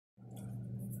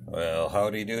Well,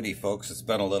 howdy doody, folks. It's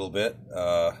been a little bit.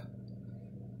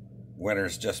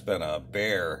 Winter's just been a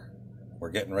bear.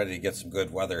 We're getting ready to get some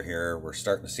good weather here. We're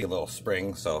starting to see a little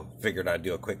spring, so figured I'd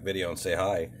do a quick video and say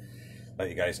hi. Let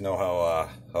you guys know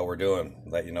how we're doing.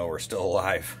 Let you know we're still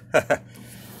alive.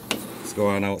 Let's go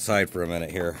on outside for a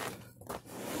minute here.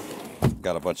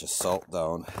 Got a bunch of salt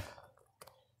down,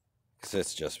 'cause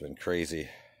it's just been crazy.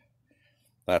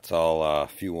 That's all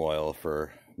fuel oil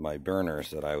for my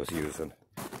burners that I was using,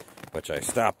 which I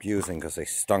stopped using because they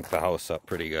stunk the house up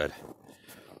pretty good.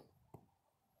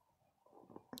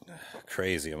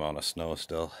 Crazy amount of snow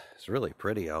still. It's really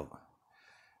pretty out.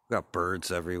 We've got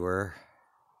birds everywhere.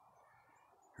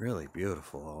 Really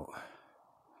beautiful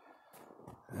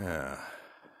out. Yeah.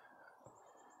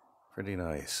 Pretty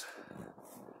nice.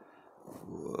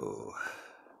 Whoa.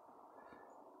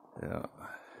 Yeah.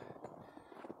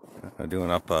 I'm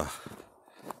doing up a...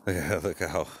 Look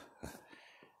how...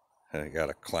 I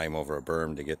gotta climb over a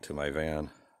berm to get to my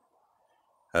van.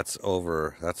 That's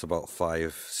about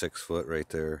 5-6 foot right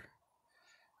there.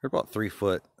 They're about 3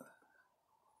 foot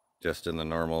just in the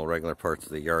normal regular parts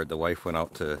of the yard. The wife went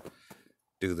out to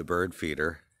do the bird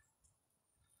feeder,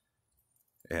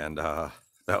 and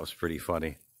that was pretty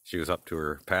funny. She was up to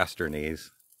her past her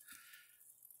knees.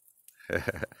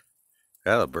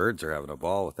 Yeah, the birds are having a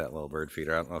ball with that little bird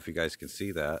feeder. I don't know if you guys can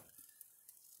see that,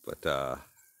 but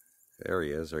there he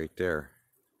is right there.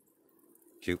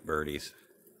 Cute birdies.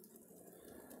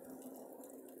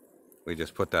 We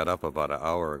just put that up about an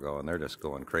hour ago, and they're just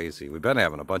going crazy. We've been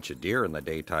having a bunch of deer in the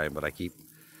daytime, but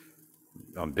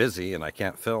I'm busy and I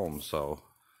can't film, so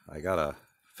I gotta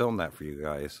film that for you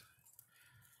guys.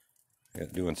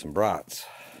 Doing some brats.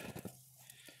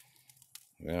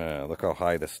 Yeah, look how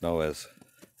high the snow is.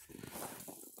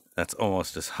 That's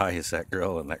almost as high as that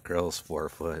grill, and that grill's 4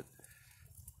 foot.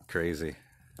 Crazy.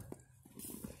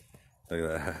 Look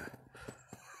at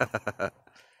that.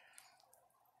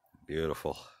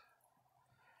 Beautiful.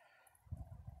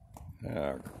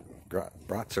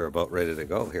 Brats are about ready to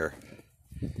go here.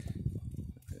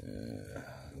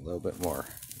 A little bit more.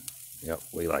 Yep,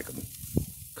 we like them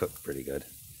cooked pretty good.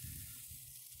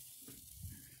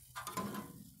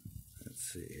 Let's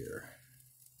see here.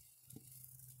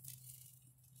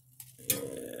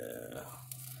 Yeah.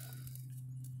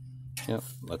 Yep,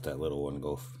 let that little one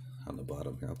go on the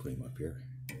bottom here. I'll put him up here.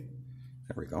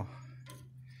 There we go.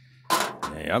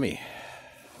 Yummy.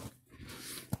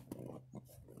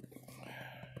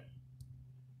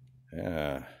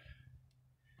 Yeah.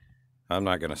 I'm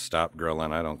not going to stop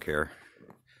grilling. I don't care.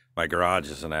 My garage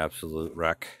is an absolute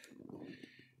wreck.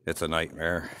 It's a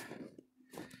nightmare.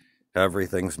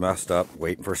 Everything's messed up,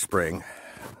 waiting for spring.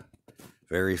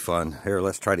 Very fun. Here,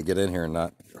 let's try to get in here and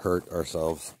not hurt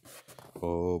ourselves.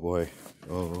 Oh boy.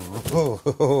 Oh,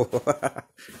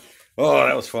 oh,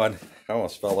 that was fun. I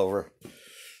almost fell over.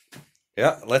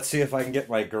 Yeah, let's see if I can get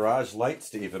my garage lights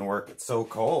to even work. It's so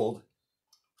cold.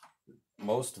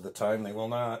 Most of the time they will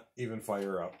not even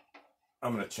fire up.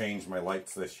 I'm going to change my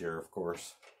lights this year, of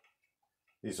course.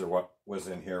 These are what was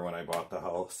in here when I bought the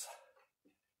house.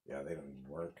 Yeah, they don't even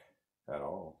work at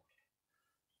all.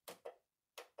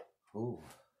 Ooh.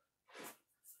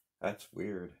 That's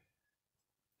weird.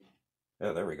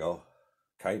 Yeah, there we go.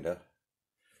 Kinda.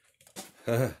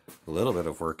 A little bit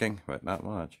of working, but not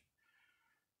much.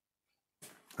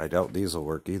 I doubt these will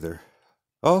work either.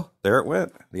 Oh, there it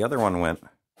went. The other one went.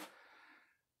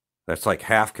 That's like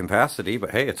half capacity,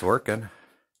 but hey, it's working.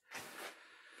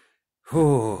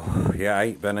 Whew. Yeah, I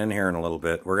ain't been in here in a little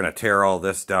bit. We're going to tear all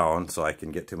this down so I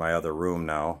can get to my other room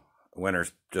now.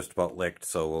 Winter's just about licked,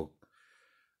 so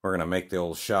we're going to make the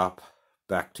old shop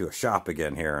back to a shop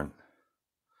again here and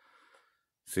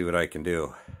see what I can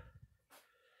do.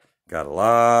 Got a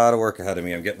lot of work ahead of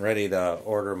me. I'm getting ready to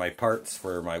order my parts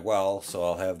for my well, so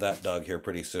I'll have that dug here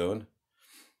pretty soon.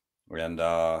 And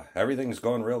everything's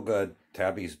going real good.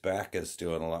 Tabby's back is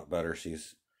doing a lot better.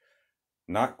 She's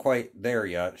not quite there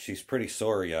yet. She's pretty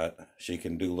sore yet. She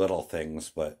can do little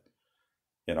things, but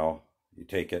you know, you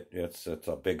take it, it's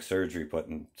a big surgery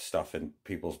putting stuff in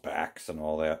people's backs and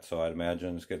all that. So I'd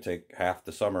imagine it's going to take half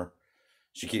the summer.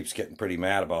 She keeps getting pretty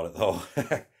mad about it though.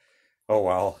 Oh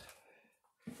well.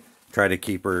 Try to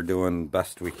keep her doing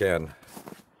best we can.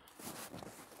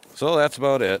 So that's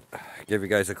about it. Give you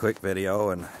guys a quick video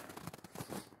and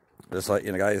just let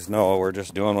you guys know we're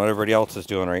just doing what everybody else is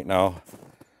doing right now.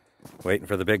 Waiting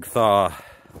for the big thaw.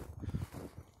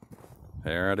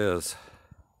 There it is.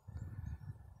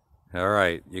 All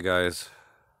right, you guys.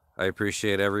 I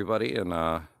appreciate everybody, and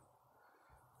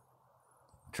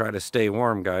try to stay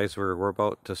warm, guys. We're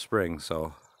about to spring,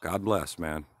 so God bless,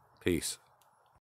 man. Peace.